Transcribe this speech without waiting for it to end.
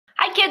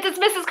kids, it's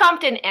Mrs.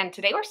 Compton, and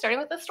today we're starting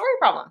with a story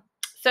problem.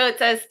 So it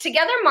says,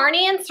 together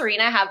Marnie and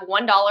Serena have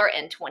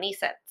 $1.20.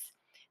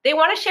 They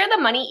want to share the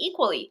money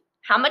equally.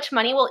 How much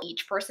money will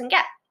each person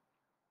get?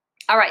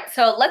 All right,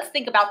 so let's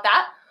think about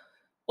that.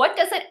 What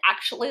does it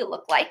actually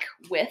look like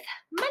with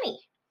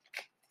money?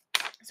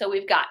 So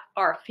we've got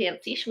our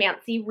fancy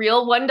schmancy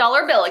real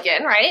 $1 bill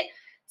again, right?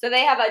 So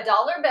they have a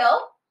dollar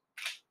bill.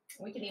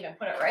 We can even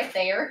put it right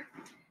there.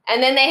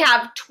 And then they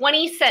have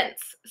 20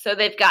 cents. So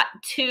they've got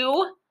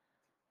 2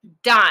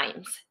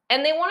 dimes.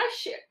 And they want to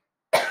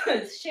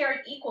share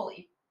it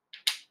equally.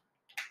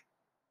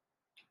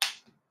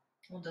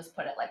 We'll just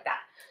put it like that.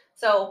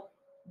 So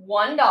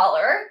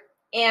 $1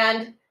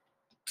 and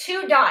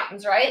 2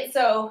 dimes, right?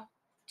 So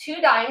 2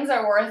 dimes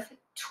are worth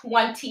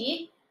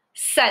 20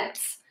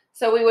 cents.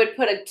 So we would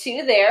put a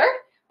 2 there,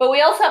 but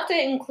we also have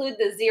to include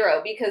the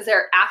 0 because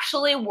they're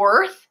actually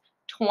worth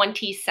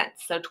 20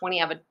 cents. So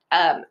 20 out of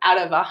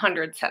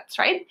 100 cents,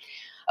 right?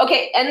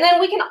 Okay, and then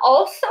we can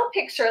also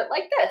picture it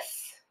like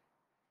this.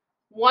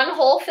 1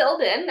 hole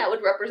filled in, that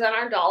would represent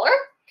our dollar,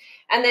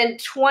 and then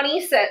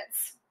 20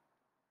 cents.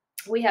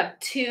 We have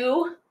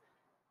 2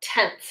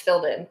 tenths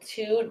filled in,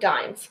 2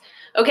 dimes.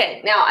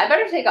 Okay, now I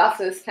better take off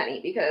this penny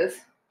because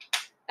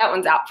that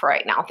one's out for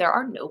right now. There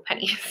are no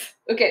pennies.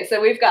 Okay, so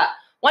we've got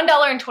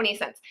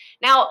 $1.20.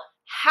 Now,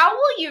 how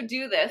will you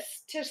do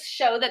this to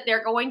show that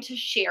they're going to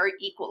share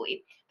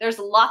equally? There's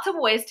lots of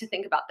ways to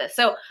think about this.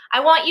 So I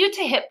want you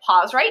to hit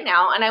pause right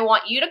now, and I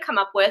want you to come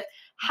up with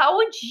how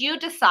would you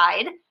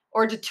decide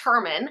or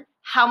determine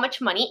how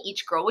much money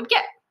each girl would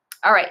get?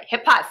 All right,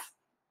 hit pause.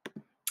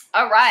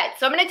 All right,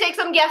 so I'm going to take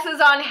some guesses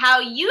on how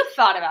you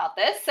thought about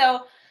this.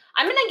 So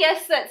I'm going to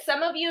guess that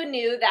some of you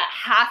knew that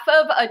half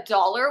of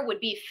 $1 would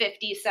be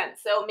 50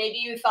 cents. So maybe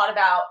you thought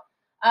about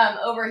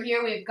over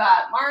here we've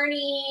got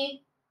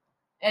Marnie,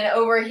 and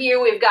over here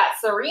we've got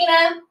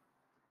Serena.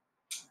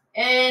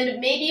 And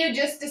maybe you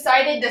just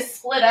decided to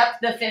split up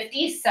the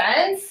 50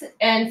 cents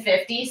and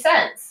 50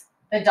 cents.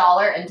 The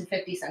dollar into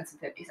 50 cents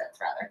and 50 cents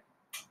rather.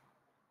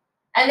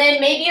 And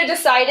then maybe you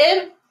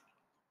decided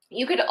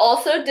you could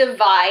also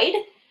divide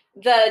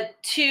the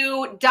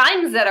 2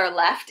 dimes that are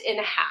left in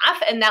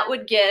half, and that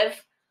would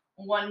give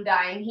 1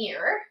 dime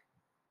here.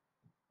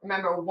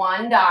 Remember,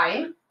 1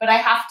 dime, but I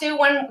have to,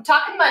 when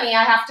talking money,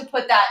 I have to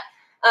put that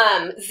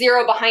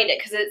 0 behind it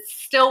because it's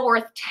still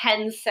worth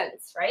 10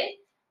 cents, right?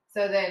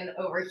 So then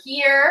over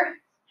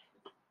here,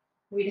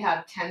 we'd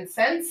have 10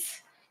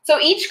 cents. So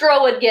each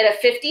girl would get a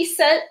 50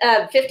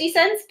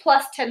 cents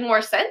plus 10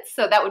 more cents,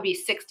 so that would be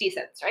 60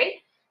 cents,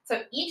 right?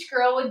 So each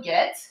girl would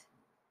get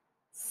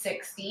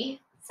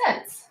 60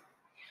 cents.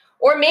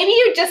 Or maybe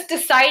you just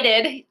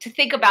decided to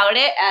think about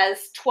it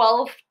as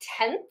 12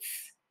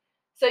 tenths.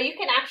 So you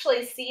can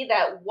actually see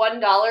that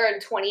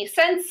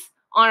 $1.20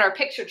 on our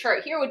picture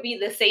chart here would be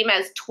the same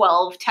as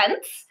 12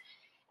 tenths.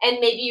 And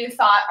maybe you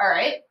thought, all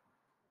right,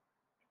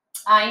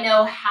 I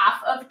know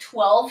half of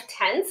 12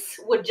 tenths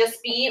would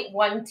just be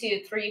 1,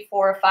 2, 3,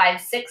 4,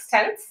 5, 6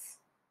 tenths.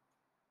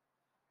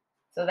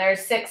 So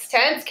there's 6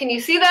 tenths. Can you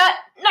see that?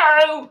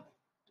 No.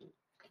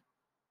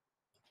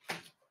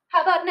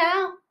 How about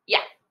now?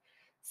 Yeah.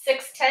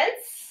 6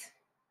 tenths.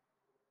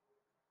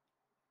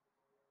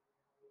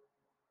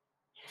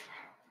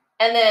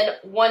 And then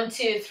 1,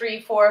 2,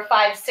 3, 4,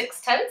 5,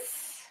 6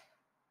 tenths.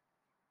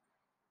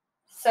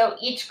 So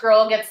each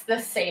girl gets the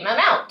same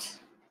amount,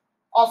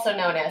 also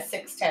known as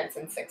 6 tenths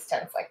and 6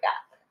 tenths, like that.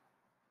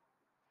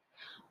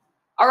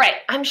 All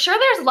right, I'm sure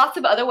there's lots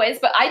of other ways,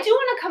 but I do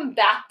want to come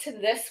back to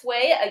this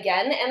way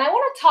again, and I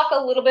want to talk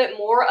a little bit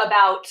more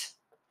about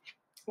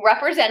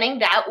representing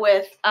that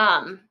with,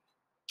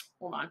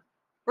 hold on.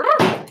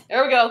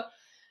 There we go.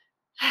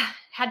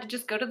 Had to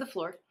just go to the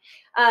floor.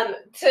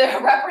 To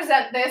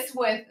represent this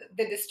with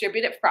the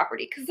distributive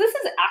property, because this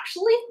is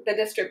actually the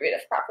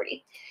distributive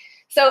property.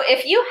 So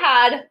if you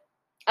had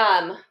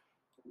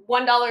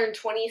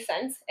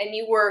 $1.20 and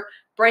you were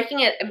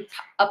breaking it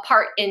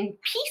apart in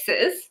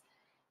pieces,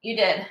 you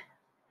did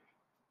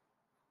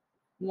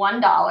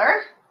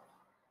 $1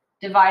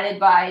 divided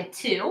by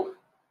 2.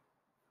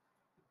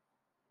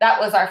 That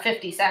was our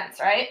 50 cents,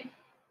 right?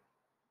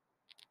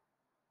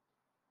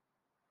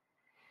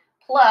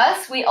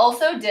 Plus, we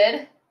also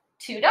did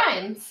 2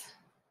 dimes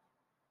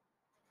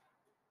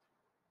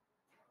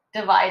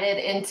divided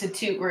into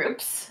 2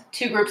 groups.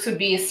 2 groups would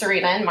be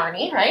Serena and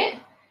Marnie,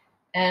 right?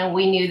 And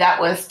we knew that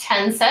was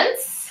 10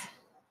 cents.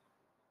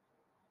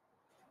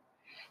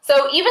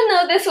 So even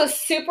though this was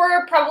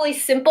super probably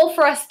simple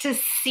for us to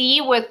see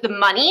with the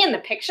money and the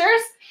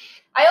pictures,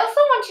 I also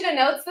want you to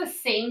know it's the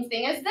same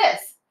thing as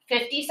this.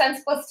 50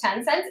 cents plus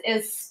 10 cents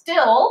is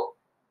still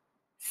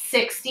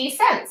 60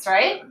 cents,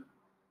 right?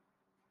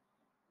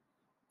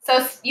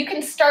 So you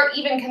can start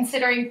even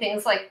considering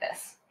things like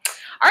this.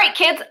 All right,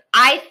 kids,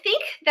 I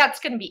think that's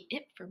going to be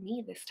it for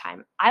me this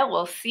time. I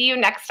will see you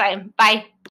next time. Bye.